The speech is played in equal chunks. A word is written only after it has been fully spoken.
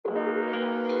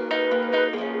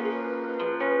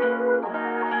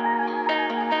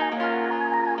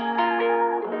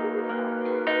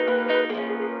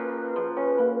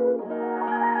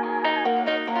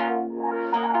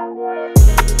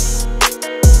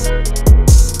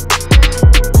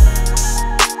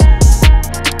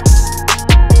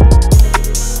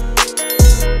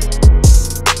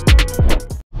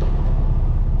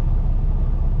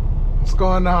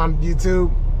going on,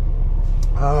 YouTube?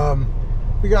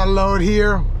 We got a load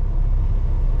here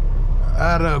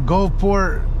out of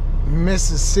Gulfport,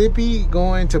 Mississippi,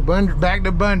 going to back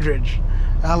to Brundidge,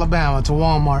 Alabama, to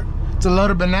Walmart. It's a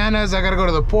load of bananas. I gotta go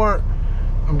to the port.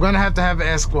 I'm gonna have to have an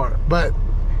escort. But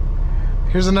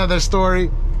here's another story.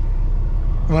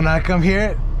 When I come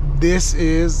here, this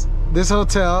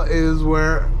hotel is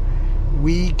where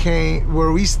we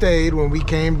stayed when we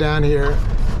came down here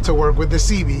to work with the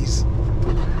Seabees.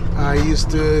 I used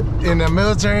to, in the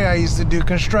military, I used to do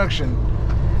construction.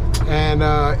 And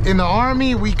in the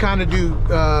Army, we kind of do,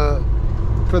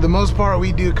 for the most part,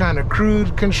 we do kind of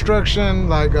crude construction,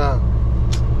 like, I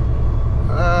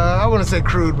wouldn't say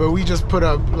crude, but we just put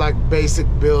up like basic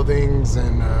buildings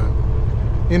and,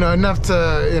 you know, enough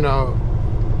to, you know,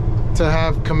 to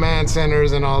have command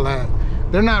centers and all that.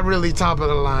 They're not really top of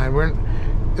the line.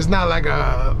 It's not like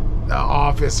a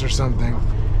office or something.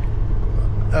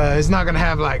 It's not gonna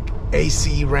have like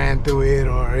AC ran through it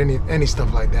or any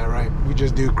stuff like that, right? We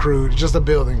just do crude, just a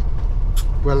building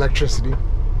with electricity.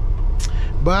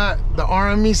 But the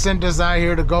Army sent us out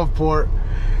here to Gulfport,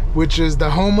 which is the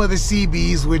home of the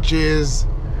Seabees, which is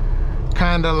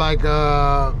kind of like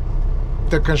the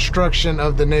construction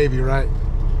of the Navy, right?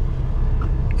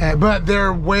 But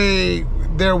they're well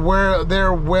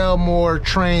more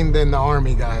trained than the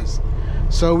Army guys.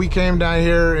 So we came down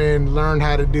here and learned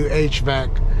how to do HVAC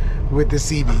with the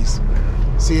Seabees.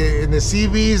 See, in the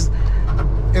Seabees,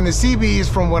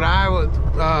 from what I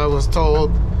was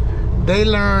told, they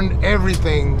learn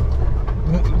everything.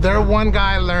 Their one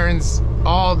guy learns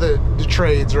all the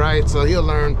trades, right? So he'll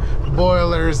learn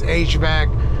boilers, HVAC,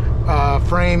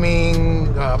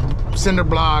 framing, cinder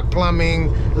block,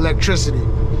 plumbing, electricity.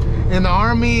 In the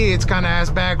Army, it's kind of ass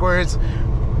backwards.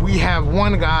 We have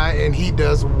one guy and he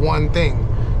does one thing.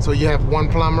 So you have one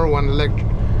plumber, one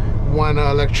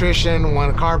electrician,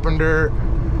 one carpenter.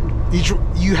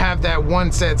 You have that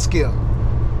one set skill.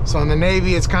 So in the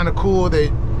Navy, it's kind of cool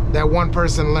that one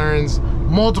person learns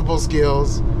multiple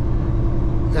skills,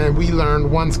 and we learn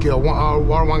one skill.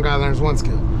 Or one guy learns one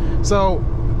skill. So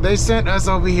they sent us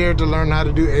over here to learn how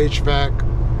to do HVAC.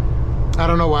 I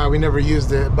don't know why we never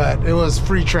used it, but it was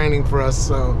free training for us.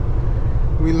 So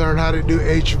we learned how to do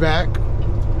HVAC.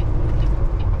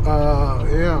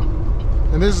 Yeah.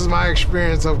 And this is my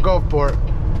experience of Gulfport.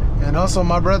 And also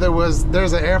my brother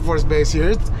there's an Air Force base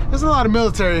here. There's a lot of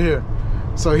military here.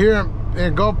 So here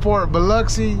in Gulfport,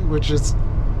 Biloxi,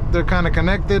 they're kind of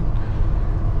connected.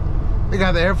 They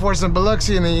got the Air Force in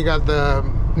Biloxi, and then you got the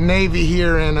Navy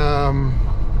here in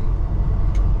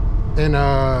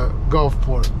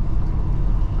Gulfport.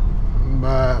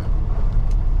 But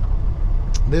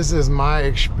this is my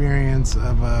experience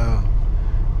of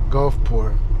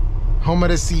Gulfport, home of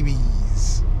the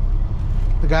Seabees.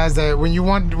 The guys that when you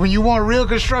want real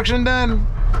construction done,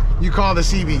 you call the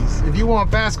Seabees. If you want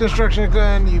fast construction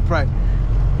done, you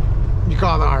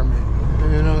call the Army.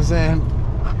 You know what I'm saying?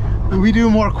 We do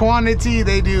more quantity,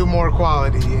 they do more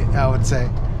quality, I would say.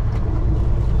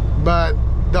 But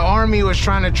the Army was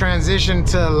trying to transition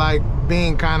to like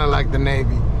being kind of like the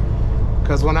Navy.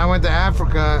 Because when I went to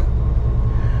Africa,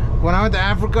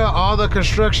 all the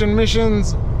construction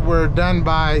missions were done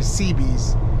by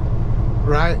Seabees,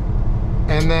 right?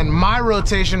 And then my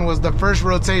rotation was the first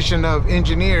rotation of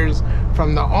engineers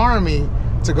from the Army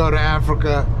to go to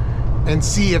Africa and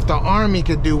see if the Army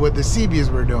could do what the Seabees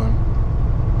were doing.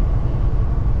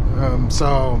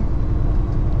 So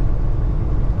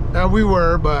we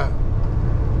were, but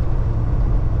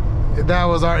that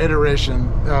was our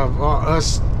iteration of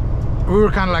us. We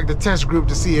were kind of like the test group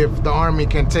to see if the Army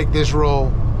can take this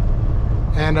role.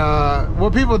 And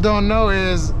what people don't know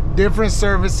is different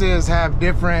services have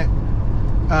different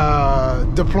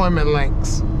deployment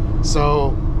lengths.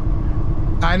 So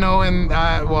I know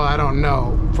well, I don't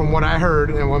know, from what I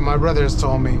heard and what my brothers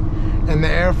told me, in the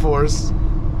Air Force,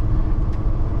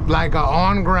 like a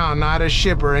on-ground, not a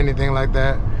ship or anything like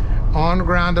that,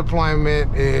 on-ground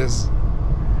deployment is,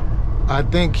 I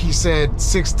think he said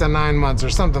 6 to 9 months or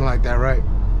something like that, right?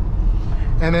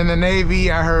 And in the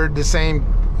Navy, I heard the same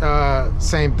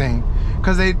thing,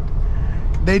 because they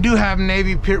do have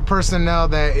Navy personnel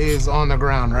that is on the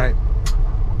ground, right?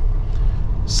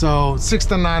 So 6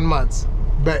 to 9 months.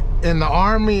 But in the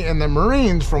Army and the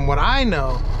Marines, from what I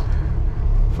know,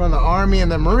 from the Army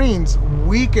and the Marines,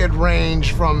 we could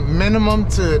range from minimum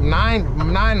to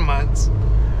 9 months.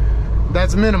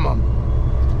 That's minimum,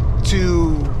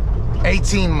 to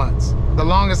 18 months. The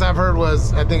longest I've heard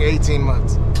was, I think, 18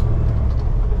 months.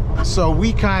 So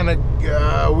we kind of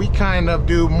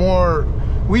do more.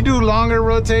 We do longer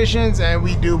rotations, and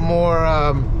we do more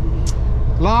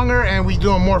longer, and we do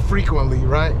them more frequently,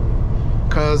 right?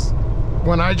 Because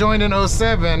when I joined in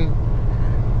 07,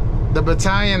 the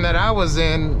battalion that I was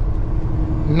in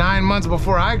 9 months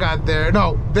before I got there,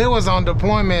 no, they was on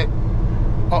deployment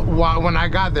when I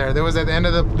got there. They was at the end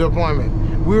of the deployment.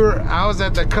 I was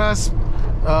at the cusp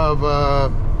of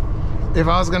if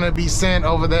I was gonna be sent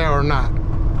over there or not,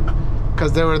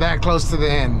 because they were that close to the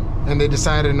end, and they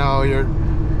decided, no,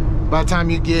 by the time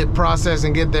you get processed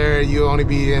and get there, you only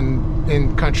be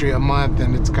in country a month,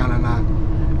 and it's kind of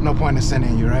no point in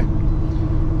sending you, right?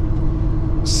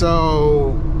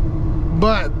 So,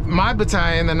 but my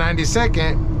battalion, the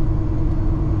 92nd,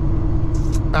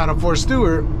 out of Fort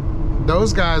Stewart,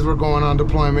 those guys were going on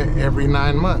deployment every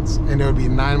 9 months, and it would be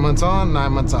 9 months on,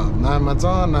 9 months off, 9 months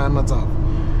on, 9 months off.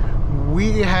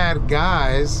 We had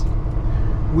guys,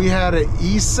 we had an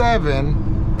E7.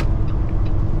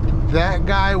 That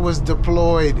guy was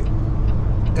deployed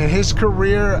in his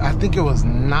career, I think it was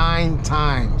 9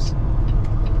 times.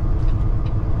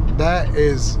 That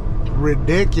is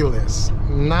ridiculous.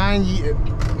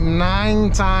 9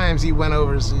 times he went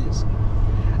overseas.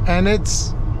 And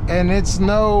it's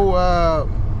no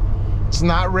it's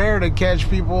not rare to catch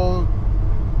people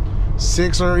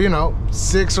 6 or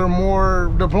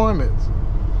more deployments.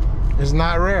 It's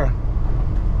not rare.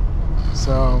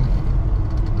 So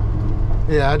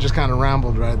yeah, I just kind of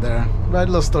rambled right there. But a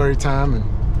little story time and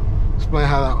explain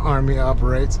how the Army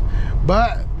operates.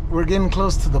 But we're getting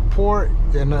close to the port,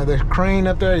 and the crane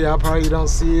up there, y'all probably don't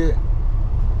see it.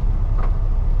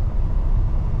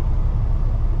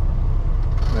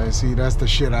 See, that's the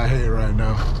shit I hate right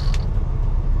now.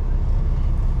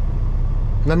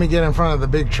 Let me get in front of the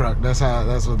big truck. That's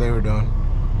what they were doing.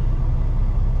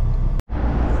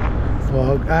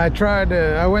 Well,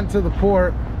 I went to the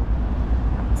port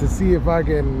to see if I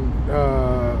can,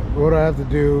 what I have to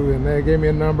do, and they gave me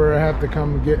a number. I have to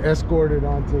come get escorted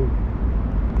onto,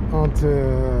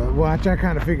 well, I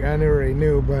kind of figured, I already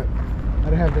knew, but I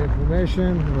didn't have the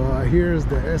information. Well, here's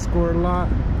the escort lot.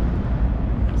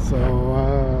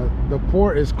 So the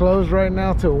port is closed right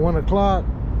now till 1 o'clock,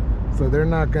 so they're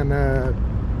not gonna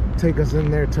take us in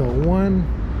there till 1,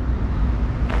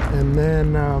 and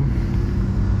then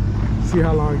see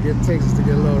how long it takes us to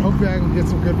get loaded. Hopefully I can get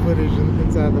some good footage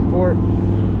inside the port.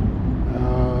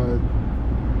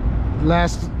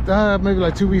 Maybe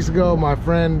like 2 weeks ago, my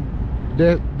friend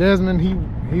Desmond,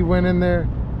 he went in there,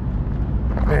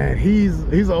 and he's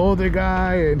an older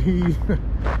guy, and he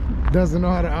doesn't know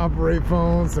how to operate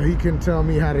phones, so he can tell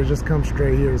me how to just come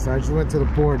straight here. So I just went to the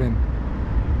port, and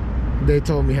they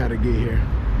told me how to get here.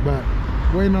 But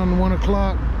waiting on 1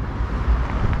 o'clock,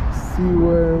 see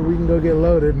where we can go get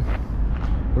loaded.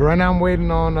 But right now I'm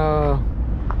waiting on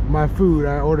my food.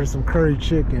 I ordered some curry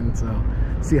chicken, so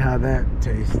see how that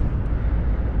tastes.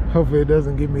 Hopefully it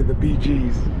doesn't give me the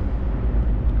BGs.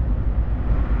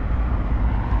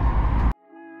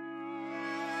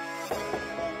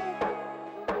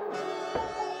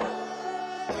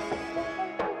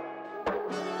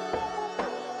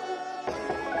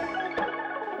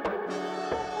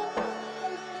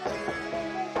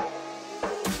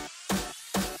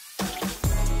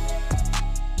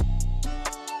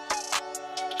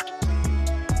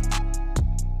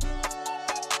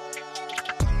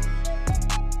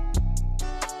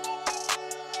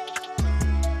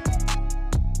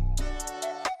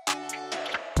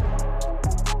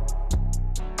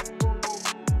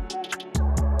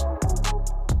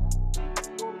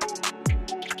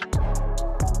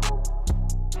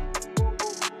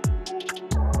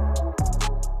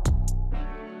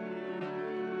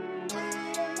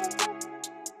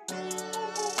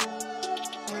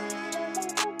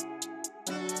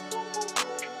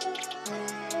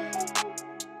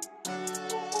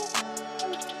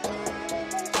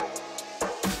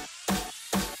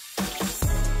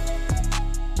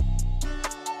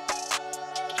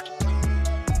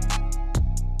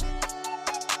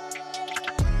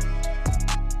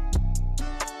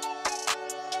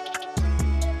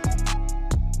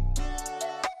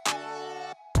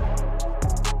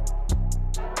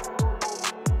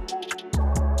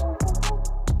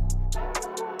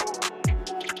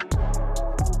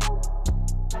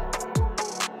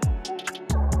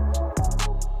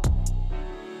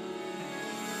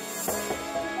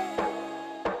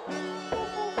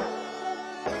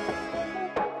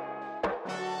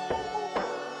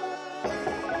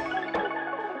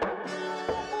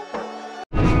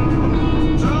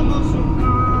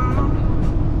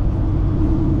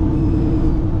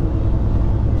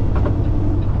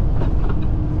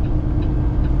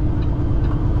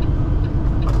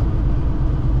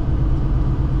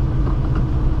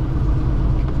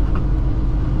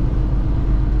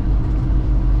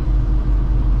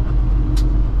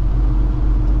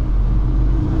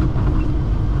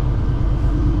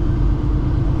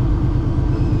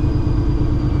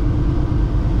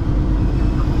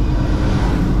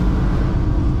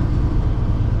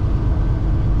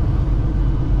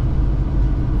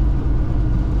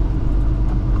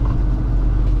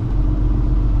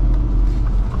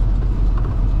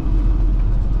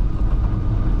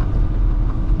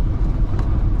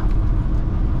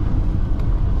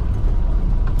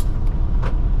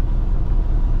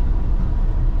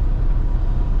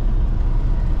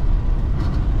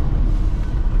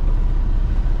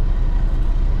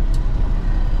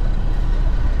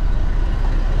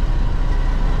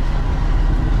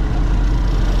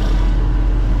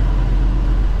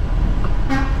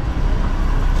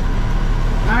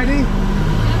 ID?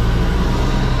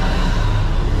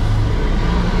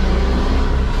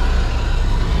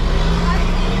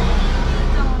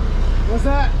 What's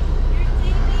that? Your TV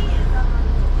is on.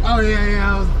 Oh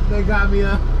yeah. They got me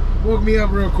woke me up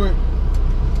real quick.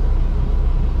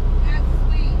 That's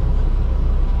sweet.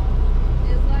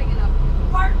 It's like an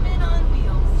apartment on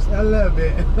wheels. A little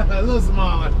bit. A little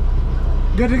smaller.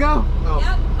 Good to go? Oh.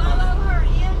 Yep, follow her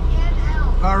in and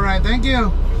out. All right, thank you. You're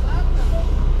welcome.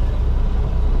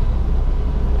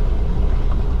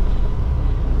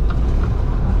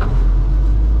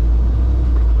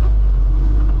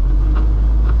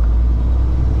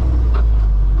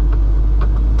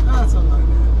 That's something like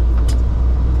that.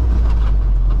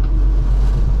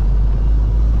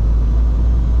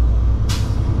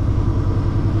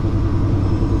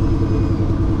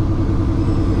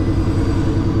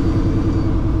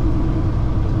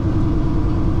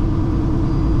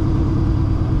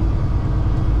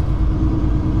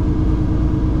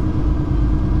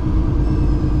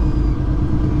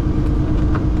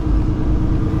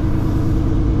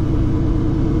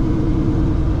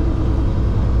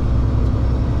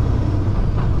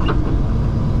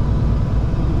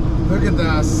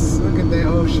 Look at the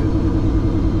ocean.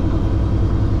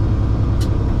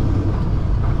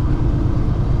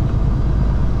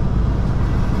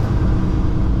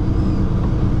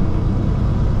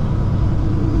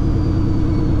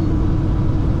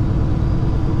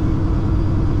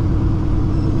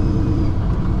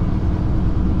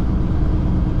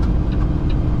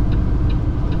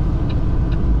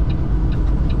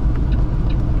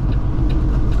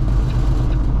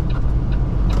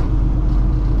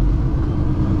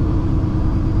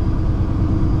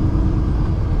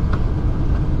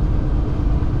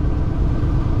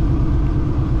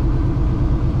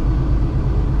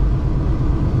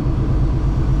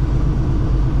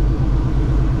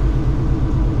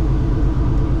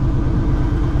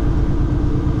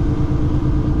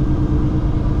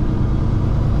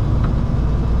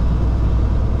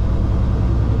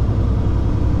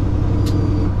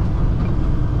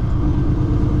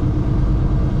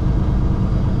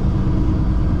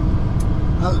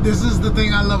 This is the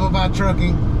thing I love about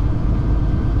trucking.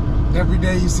 Every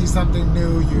day you see something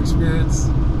new, you experience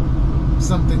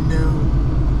something new.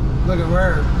 Look at,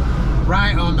 we're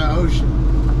right on the ocean.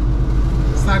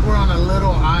 It's like we're on a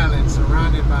little island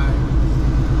surrounded by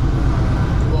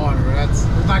water. It's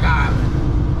like an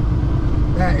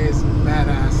island. That is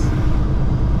badass.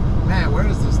 Man, where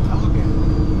is this dog at?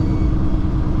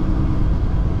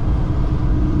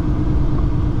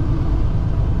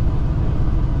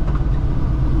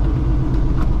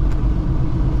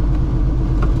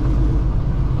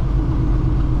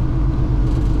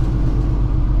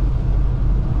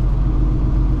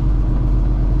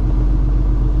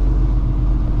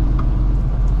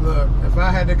 If I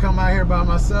had to come out here by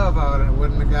myself, I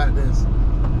wouldn't have got this.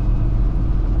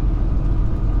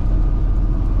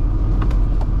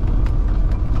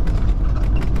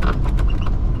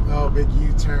 Oh, big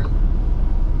U-turn.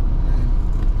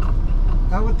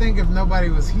 I would think if nobody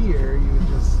was here, you would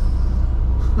just...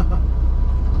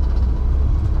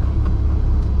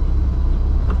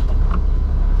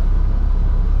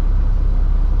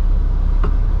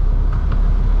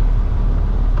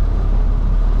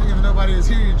 Nobody is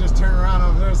here, you just turn around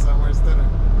over there somewhere instead of.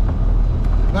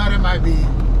 But it might be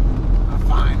a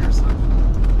fine or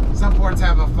something. Some ports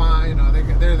have a fine, you know,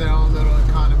 they're their own little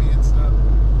economy and stuff.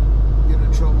 Get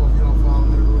in trouble if you don't follow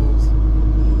their rules.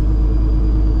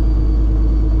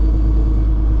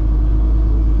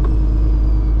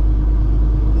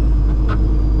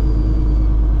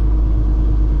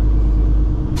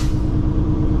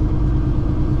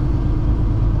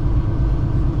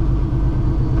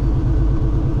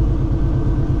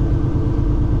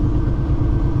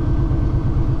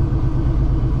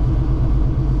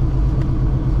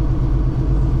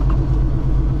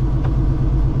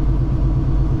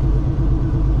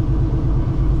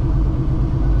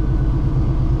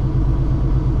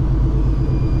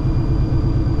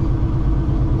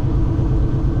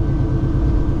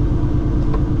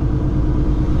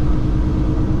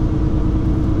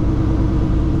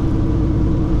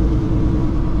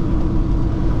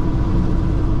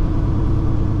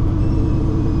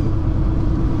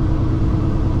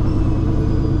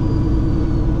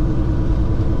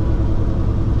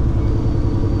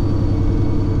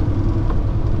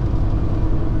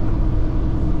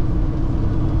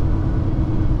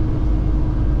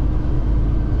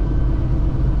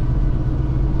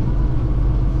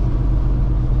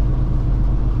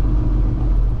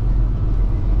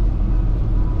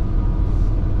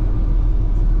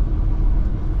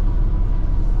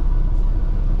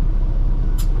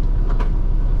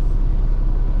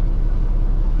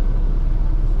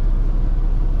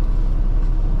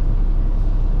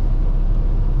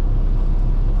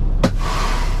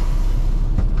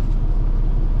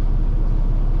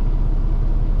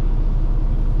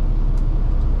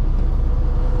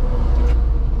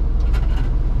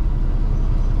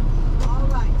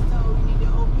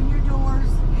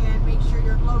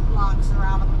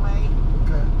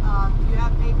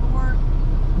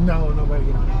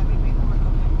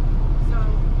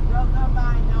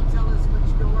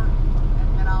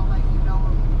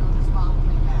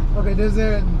 is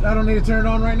there? I don't need to turn it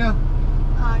on right now.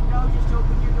 No, just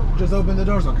open your door. Just open the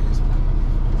doors. Okay.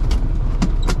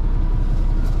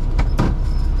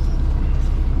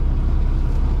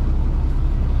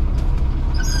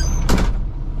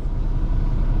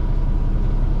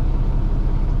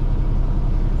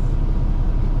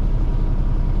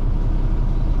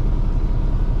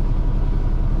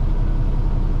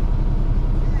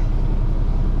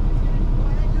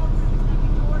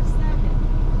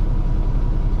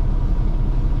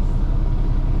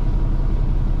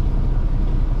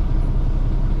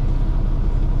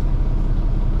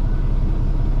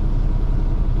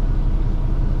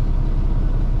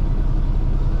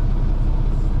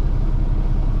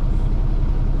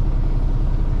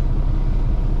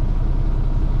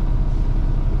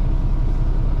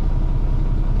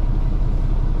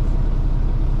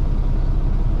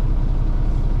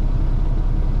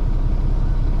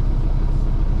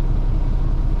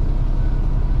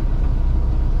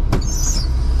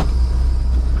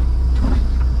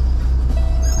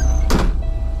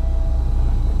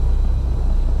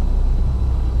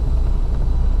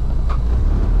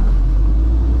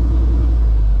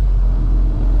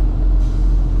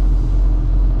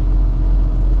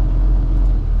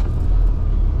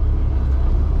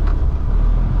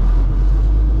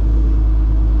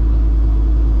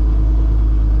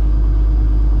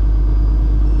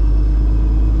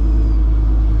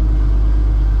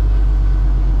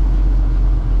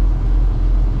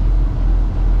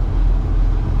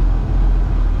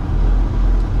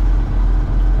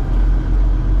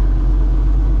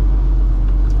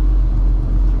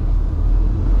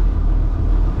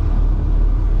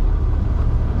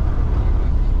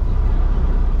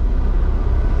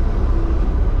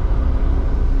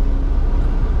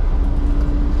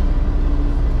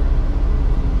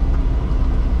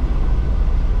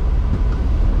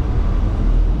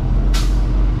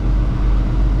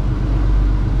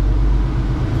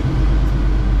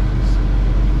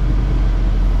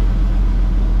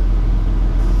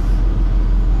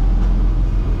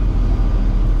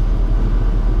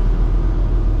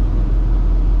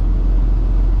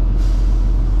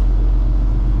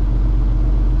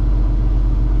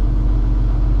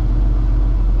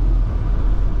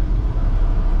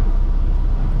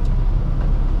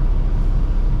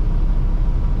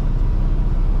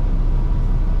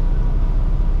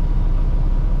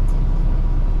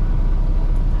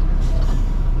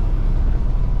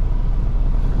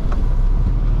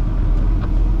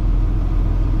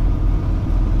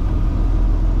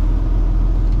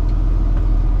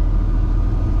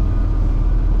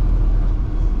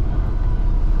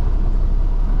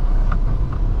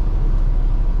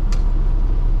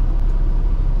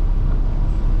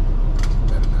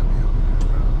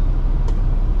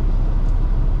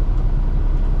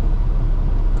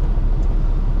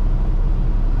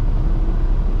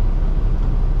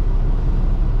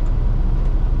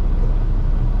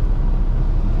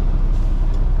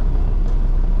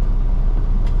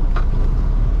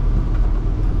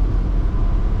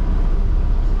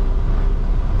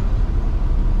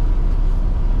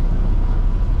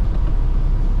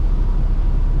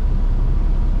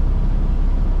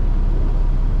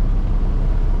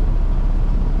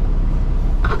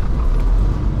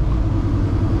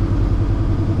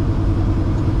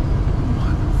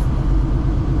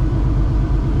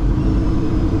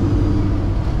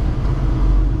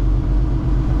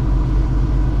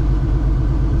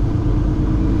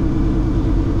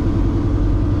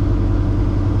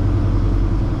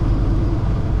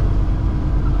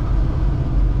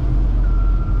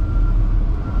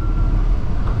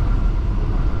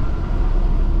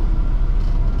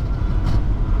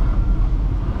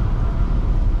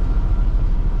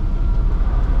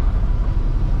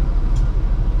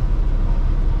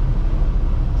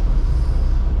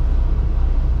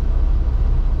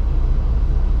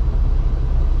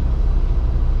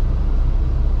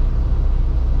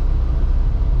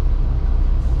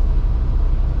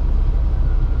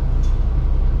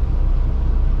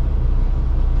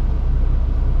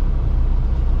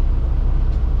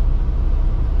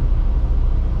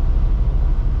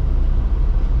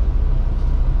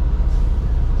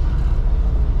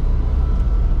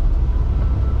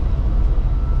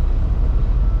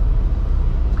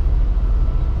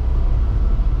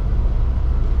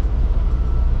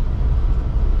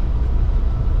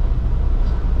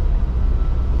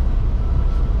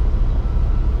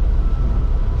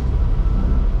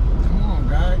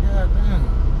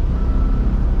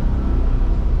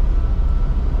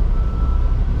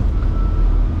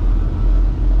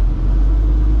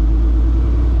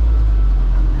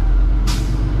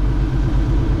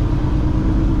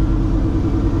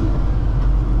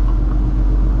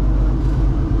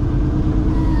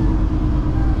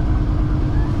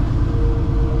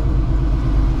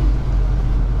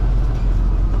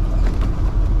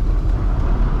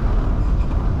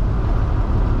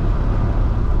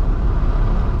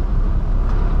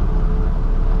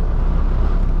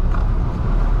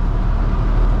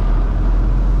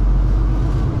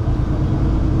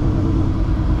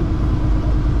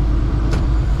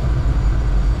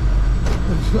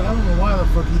 why the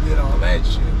fuck he did all that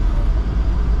shit.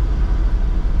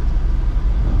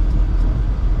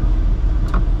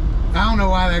 I don't know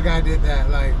why that guy did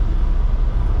that. Like,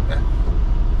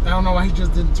 I don't know why he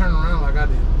just didn't turn around like I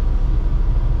did.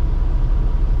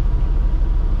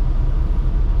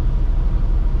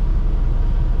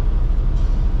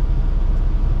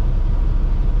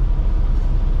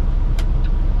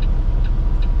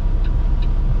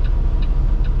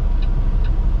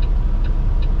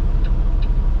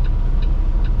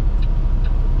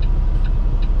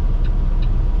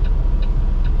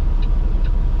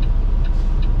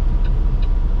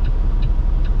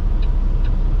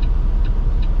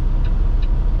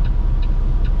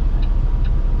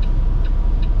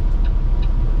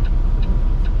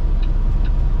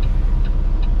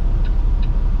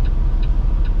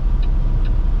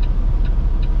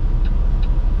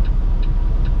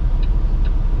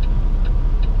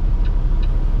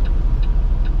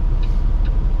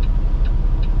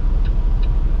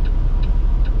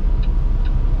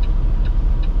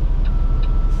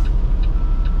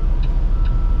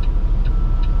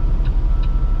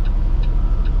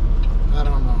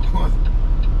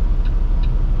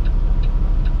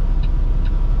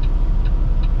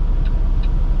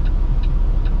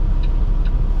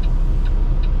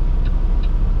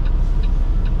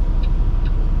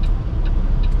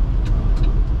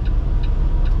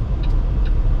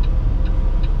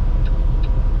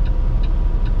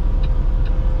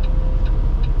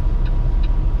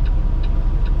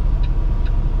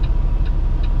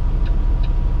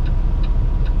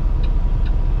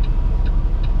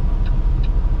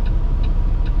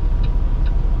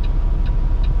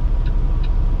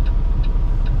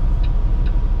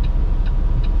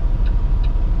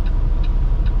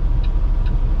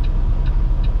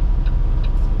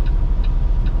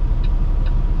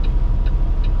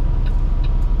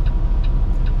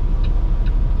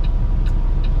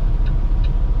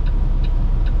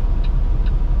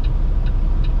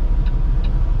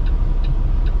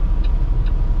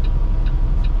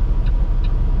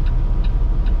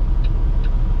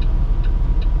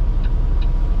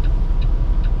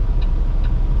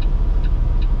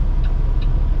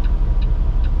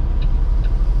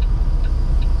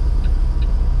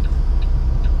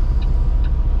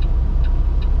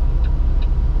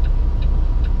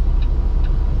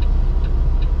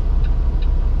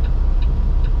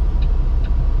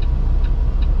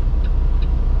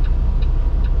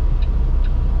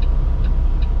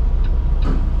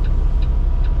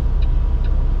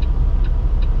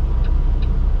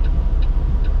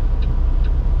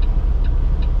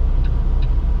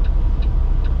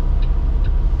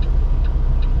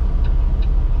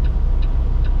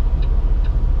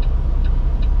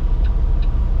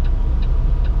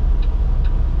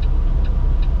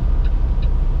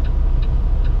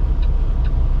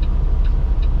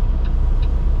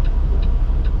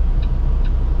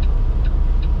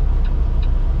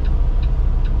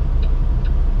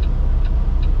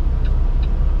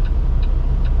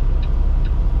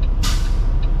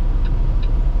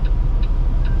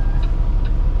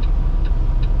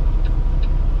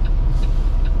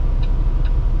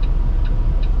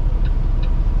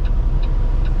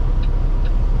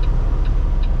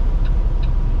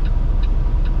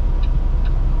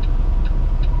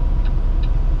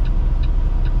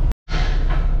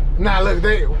 Nah,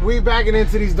 look, we backing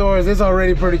into these doors. It's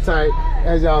already pretty tight,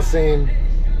 as y'all seen.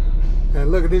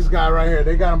 And look at this guy right here.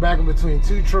 They got him back in between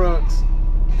two trucks,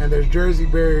 and there's Jersey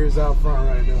barriers out front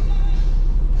right now.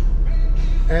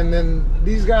 And then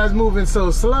these guys moving so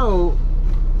slow,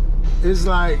 it's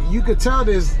like you could tell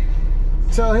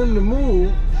him to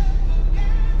move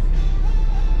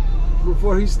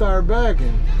before he started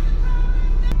backing.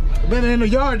 But in the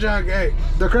yard jockey, hey,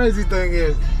 the crazy thing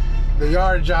is, the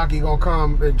yard jockey gonna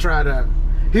come and try to,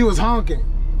 he was honking.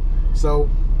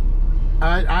 So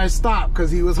I stopped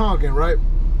because he was honking, right?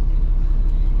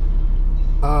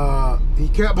 He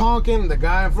kept honking. The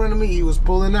guy in front of me, he was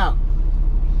pulling out.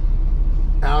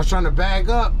 And I was trying to back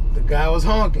up. The guy was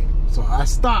honking. So I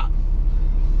stopped.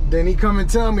 Then he come and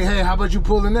tell me, hey, how about you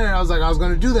pull in there? I was like, I was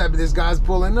gonna do that, but this guy's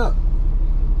pulling up.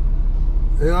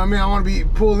 You know what I mean? I want to be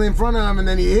pulled in front of him, and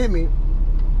then he hit me.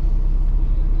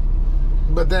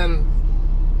 But then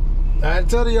I had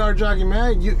to tell the yard jockey,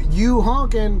 man, you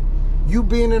honking, you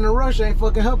being in a rush ain't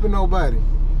fucking helping nobody.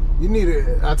 You need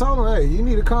to, I told him, hey, you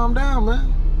need to calm down,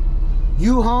 man.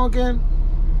 You honking,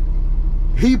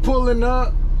 he pulling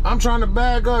up, I'm trying to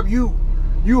back up, you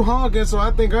honking, so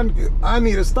I think I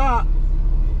need to stop.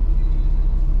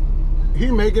 He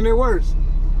making it worse.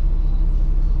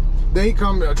 Then he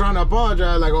come trying to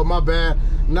apologize, like, oh, my bad.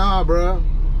 Nah, bro.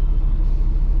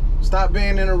 Stop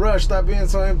being in a rush. Stop being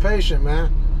so impatient,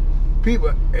 man.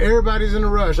 Everybody's in a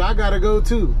rush. I gotta go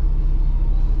too.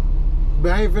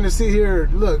 But I ain't finna sit here.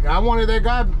 Look, I wanted that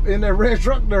guy in that red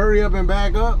truck to hurry up and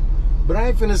back up. But I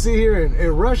ain't finna sit here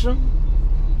and rush him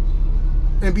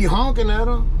and be honking at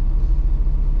him.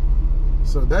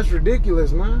 So that's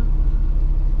ridiculous, man.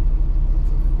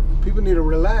 People need to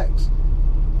relax.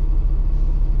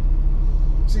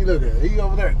 See, look at it. He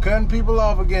over there cutting people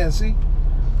off again, see?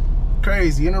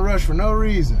 Crazy, in a rush for no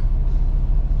reason.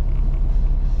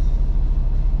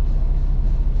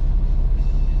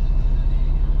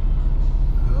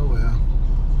 Oh well.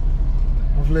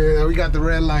 Hopefully we got the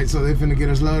red light, so they finna get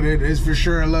us loaded. It's for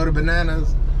sure a load of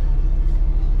bananas.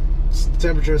 The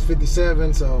temperature is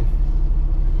 57, so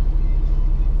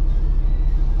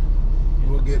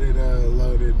we'll get it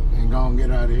loaded and go and get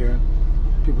out of here.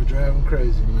 People driving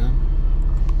crazy, man.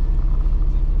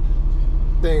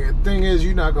 Thing is,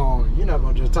 you're not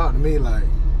gonna just talk to me like,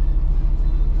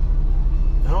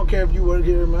 I don't care if you work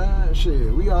here, man.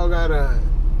 Shit, we all gotta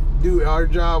do our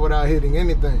job without hitting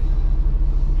anything.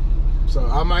 So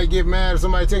I might get mad if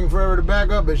somebody taking forever to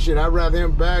back up, but shit, I'd rather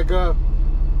him back up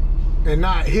and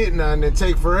not hit nothing and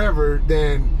take forever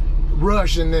than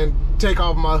rush and then take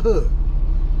off my hood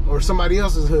or somebody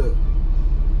else's hood.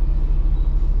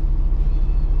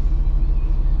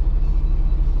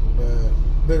 But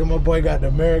look at my boy got the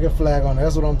American flag on it.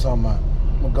 That's what I'm talking about.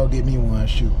 I'm gonna go get me one,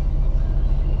 shoot.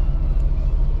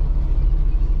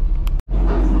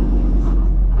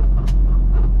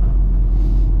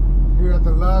 Here at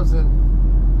the Loves in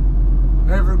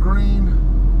Evergreen,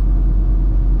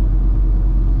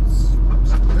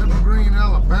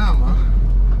 Alabama.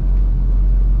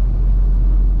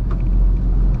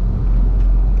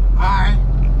 I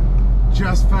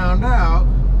just found out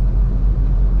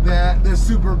that the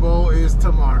Super Bowl is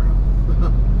tomorrow.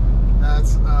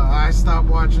 That's I stopped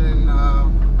watching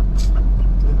the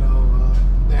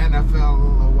NFL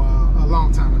a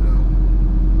long time ago.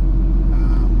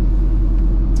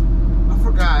 I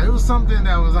forgot. It was something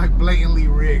that was like blatantly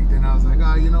rigged, and I was like,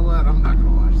 oh, you know what? I'm not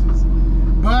gonna watch this.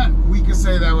 But we can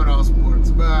say that with all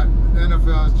sports. But the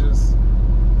NFL is just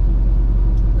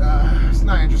it's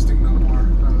not interesting no more.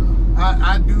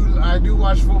 I do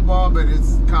watch football, but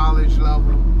it's college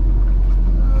level.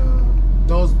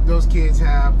 Those kids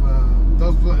have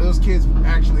those kids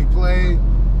actually play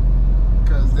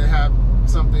because they have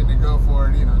something to go for,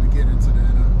 to get into the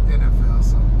NFL.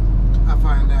 So I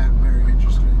find that very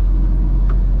interesting.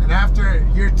 And after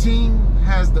your team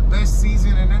has the best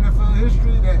season in NFL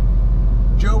history, that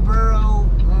Joe Burrow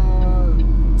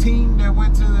team that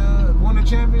won the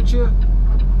championship,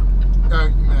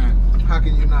 man, how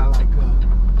can you not like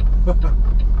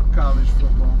college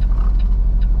football?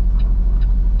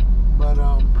 But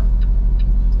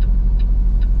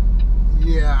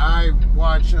yeah, I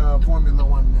watch Formula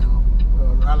One now.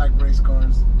 I like race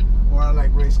cars, or I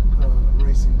like racing.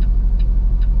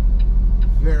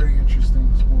 Very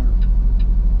interesting sport.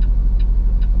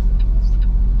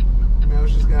 I mean, I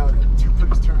was just got to put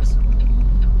his turn signal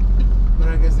on, but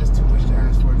I guess that's too much to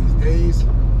ask for these days.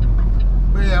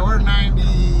 But yeah, we're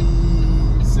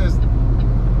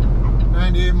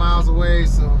 98 miles away,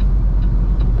 so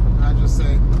I just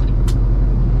say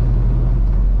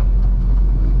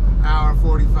hour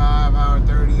 45, hour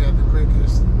 30 at the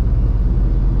quickest.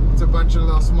 It's a bunch of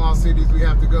little small cities we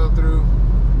have to go through,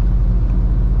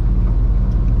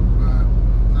 but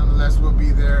nonetheless, we'll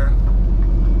be there.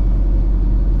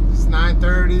 It's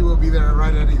 9:30. We'll be there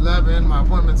right at 11. My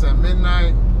appointment's at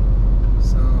midnight,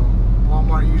 so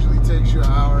Walmart usually takes you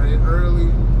an hour early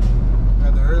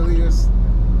at the earliest.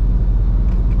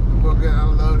 We'll get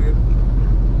unloaded.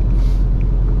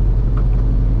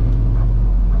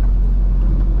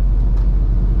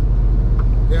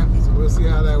 Yeah, so we'll see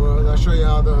how that goes. I'll show you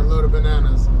all the load of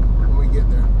bananas when we get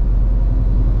there.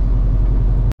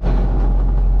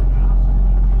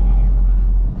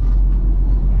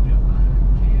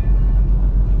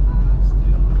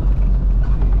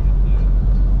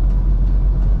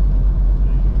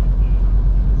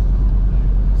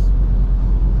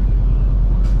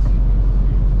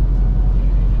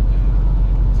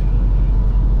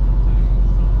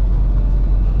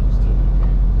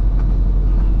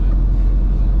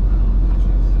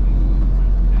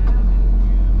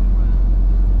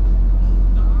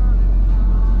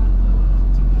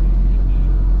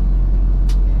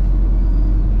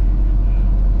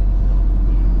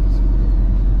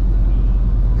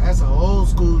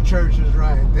 Churches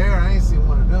right there. I ain't seen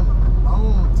one of them in a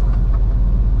long time.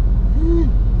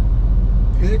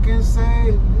 Pick and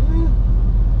save.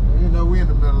 We in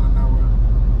the middle of nowhere.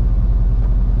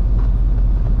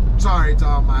 So sorry to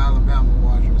all my Alabama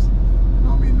watchers.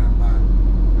 Don't mean nothing by it.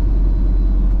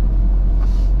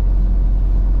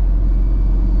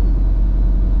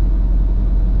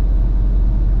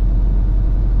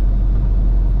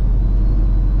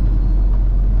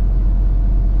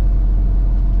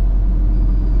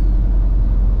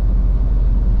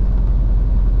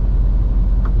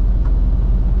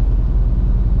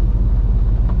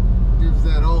 Gives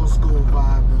that old school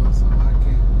vibe though, so I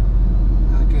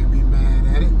can't be mad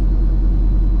at it.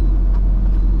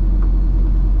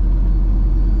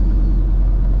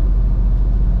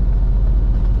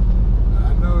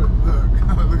 I know it. Look,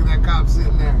 look at that cop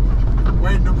sitting there,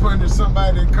 waiting to punish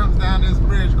somebody that comes down this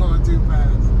bridge going too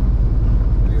fast.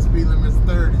 The speed limit's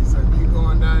 30, so if you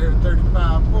going down here at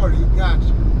 35, 40, he got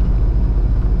you.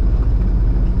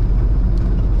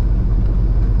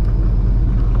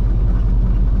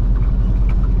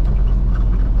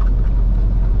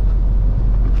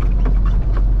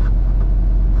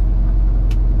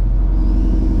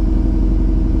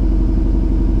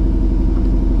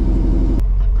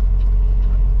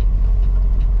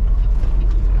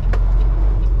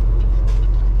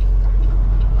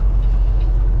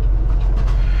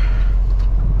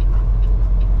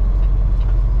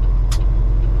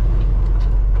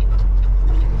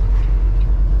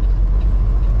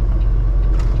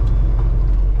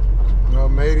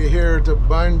 Made it here to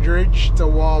Brundidge, to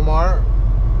Walmart.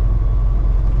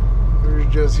 We were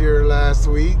just here last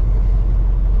week.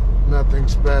 Nothing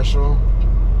special.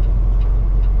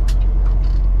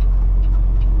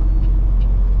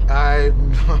 There's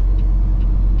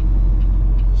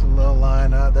a little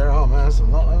line out there. Oh man, that's a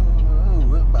long,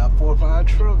 ooh, about 4 or 5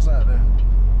 trucks out there.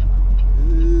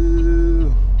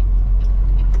 Ooh.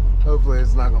 Hopefully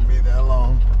it's not gonna be that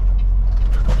long.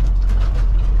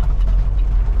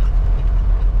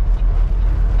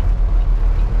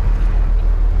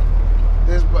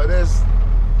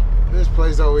 This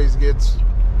place always gets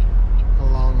a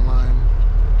long line.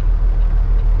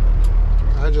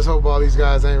 I just hope all these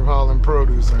guys ain't hauling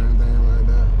produce or anything like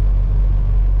that.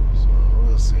 So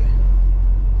we'll see.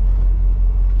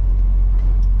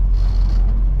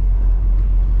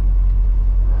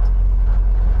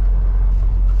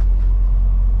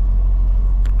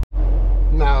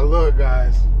 Now look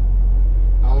guys,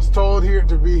 I was told here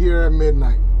to be here at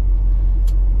midnight.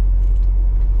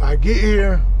 I get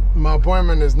here, my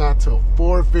appointment is not till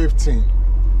 4:15.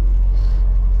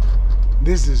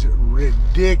 This is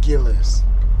ridiculous.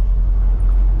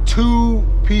 2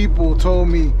 people told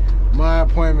me my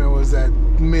appointment was at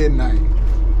midnight.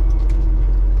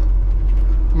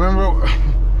 Remember,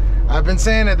 I've been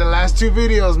saying it the last 2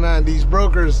 videos, man. These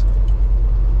brokers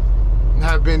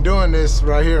have been doing this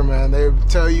right here, man. They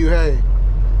tell you, hey,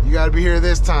 you gotta be here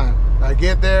this time. I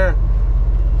get there,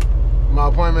 my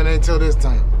appointment ain't till this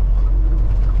time.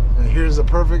 And here's a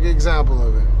perfect example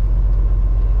of it.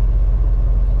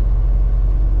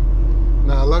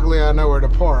 Now, luckily I know where to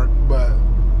park, but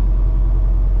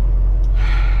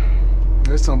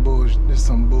there's some bullshit. There's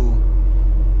some bull.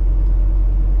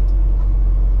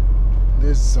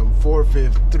 This is some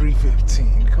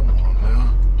 315. Come on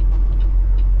now.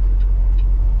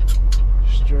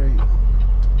 Straight.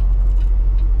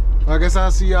 I guess I'll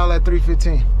see y'all at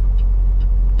 3:15.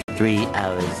 3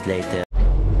 hours later.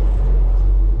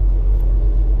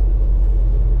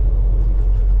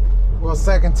 Well,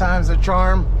 second time's a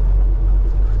charm.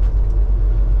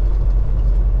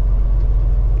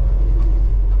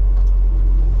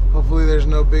 Hopefully there's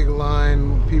no big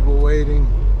line, people waiting.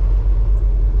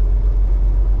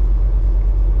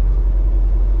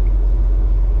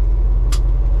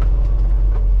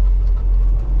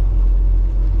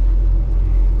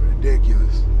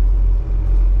 Ridiculous.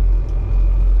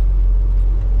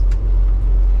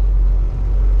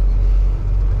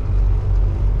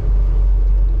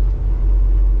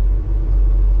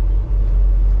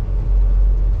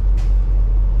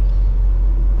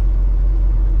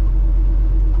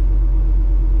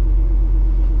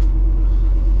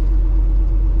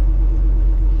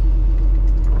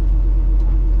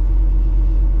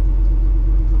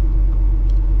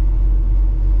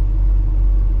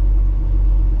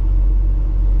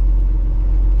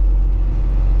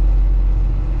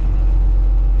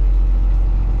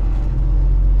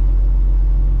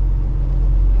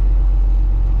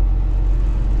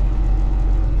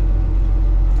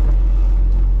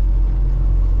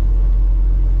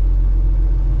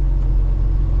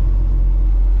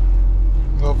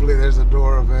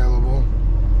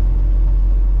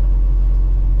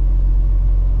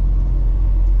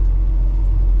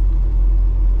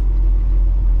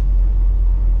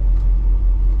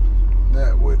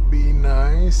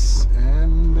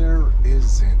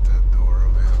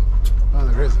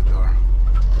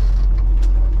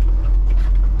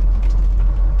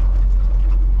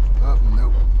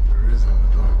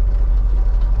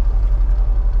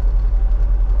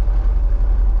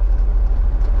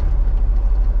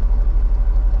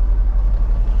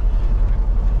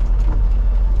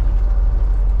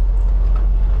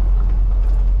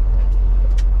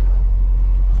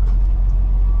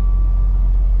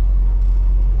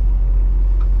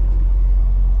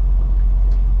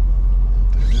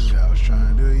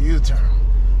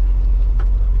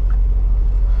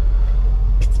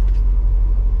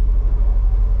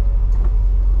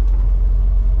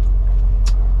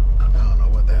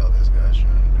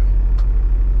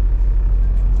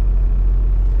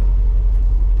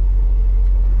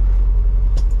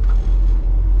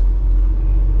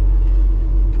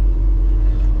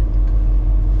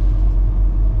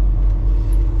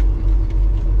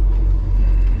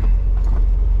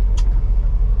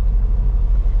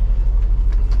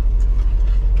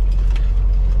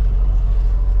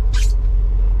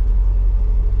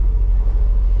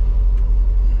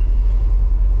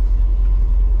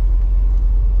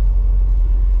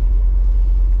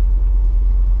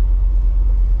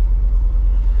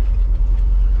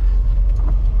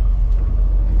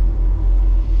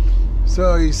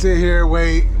 So you sit here,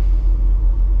 wait,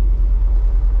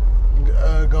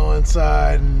 go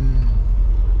inside, and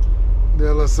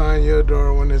they'll assign you a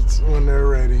door when they're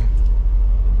ready.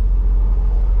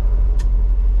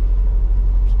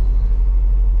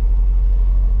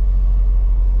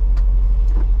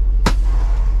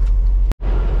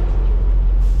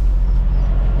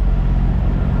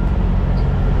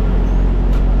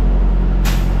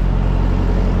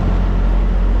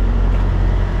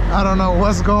 I don't know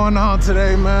what's going on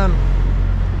today, man.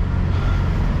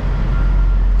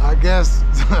 I guess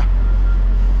I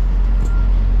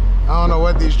don't know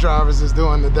what these drivers is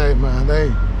doing today, man.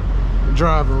 They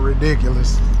driving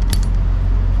ridiculous.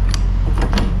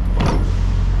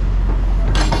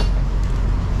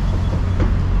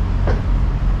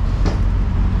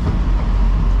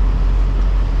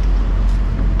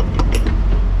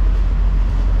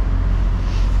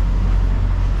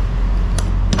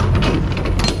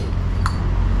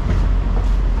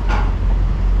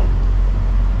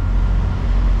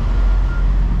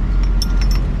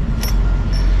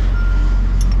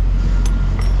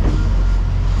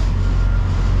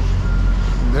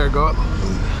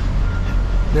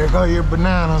 There go your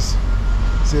bananas.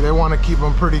 See, they want to keep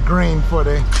them pretty green before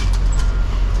they...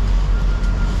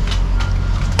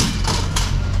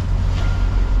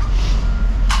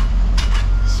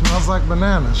 Smells like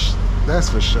bananas, that's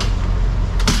for sure.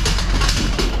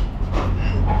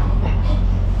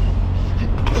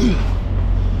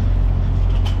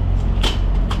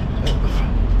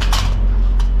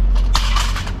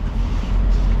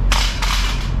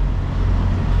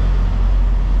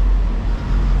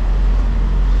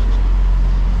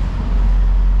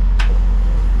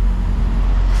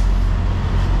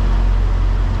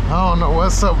 I don't know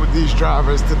what's up with these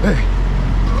drivers today.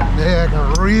 They're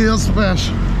acting real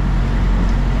special.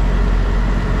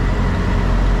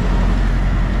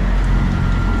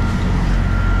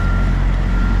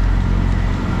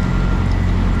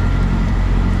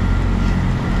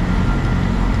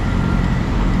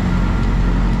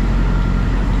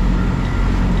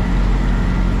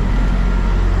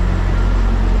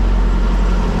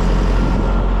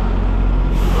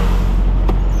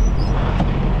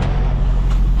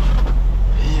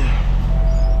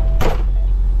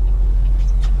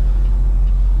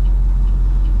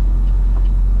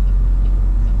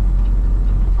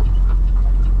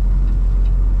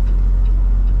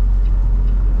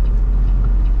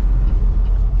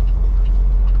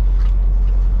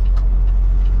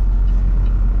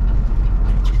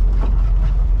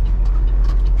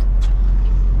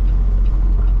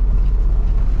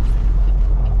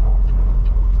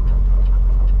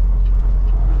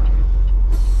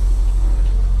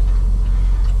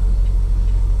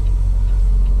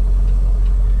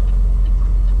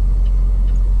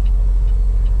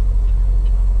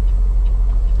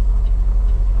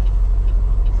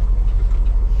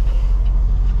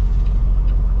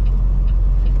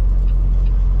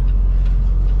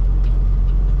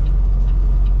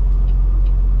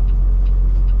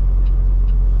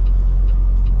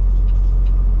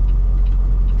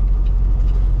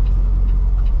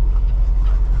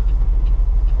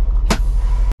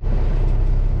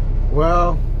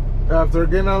 Well, after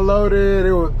getting unloaded,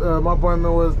 it was, my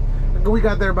appointment was, we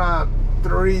got there about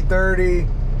 3:30,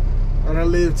 and I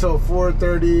leave till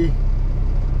 4:30,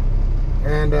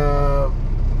 and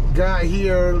got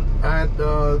here at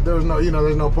there was no,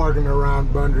 there's no parking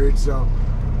around Brundidge, so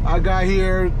I got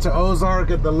here to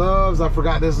Ozark at the Loves. I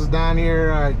forgot this was down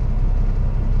here. I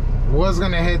was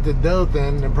gonna head to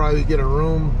Dothan and probably get a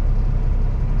room,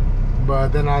 but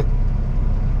then I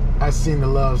seen the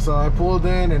Love, so I pulled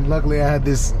in, and luckily I had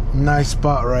this nice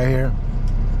spot right here.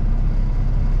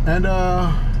 And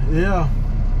yeah,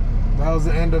 that was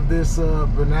the end of this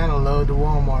banana load to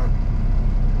Walmart.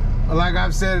 Like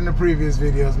I've said in the previous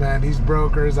videos, man, these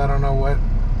brokers, I don't know what.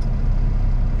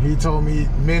 He told me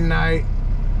midnight.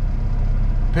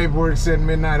 Paperwork said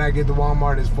midnight. I get to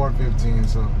Walmart, it's 4:15.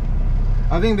 So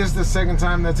I think this is the second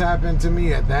time that's happened to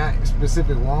me at that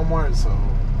specific Walmart. So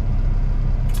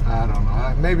I don't know.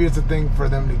 Maybe it's a thing for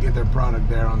them to get their product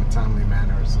there on a timely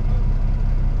manner or something.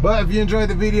 But if you enjoyed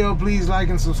the video, please like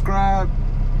and subscribe.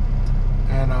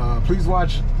 And please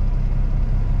watch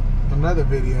another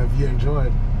video if you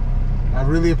enjoyed. I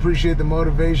really appreciate the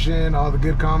motivation, all the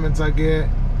good comments I get.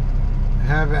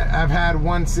 I've had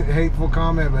one hateful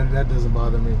comment, but that doesn't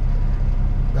bother me.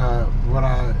 What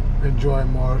I enjoy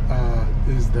more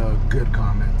is the good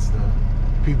comments, the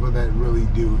people that really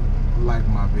do like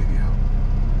my videos.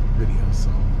 So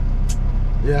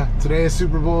yeah, today is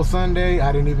Super Bowl Sunday.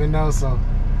 I didn't even know, so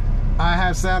I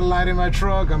have satellite in my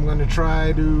truck. I'm gonna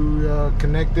try to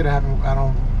connect it. I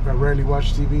rarely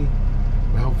watch TV,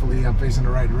 But hopefully I'm facing the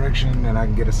right direction and I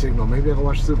can get a signal. Maybe I can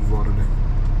watch Super Bowl today.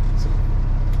 So,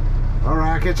 all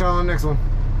right, I'll catch y'all on the next one.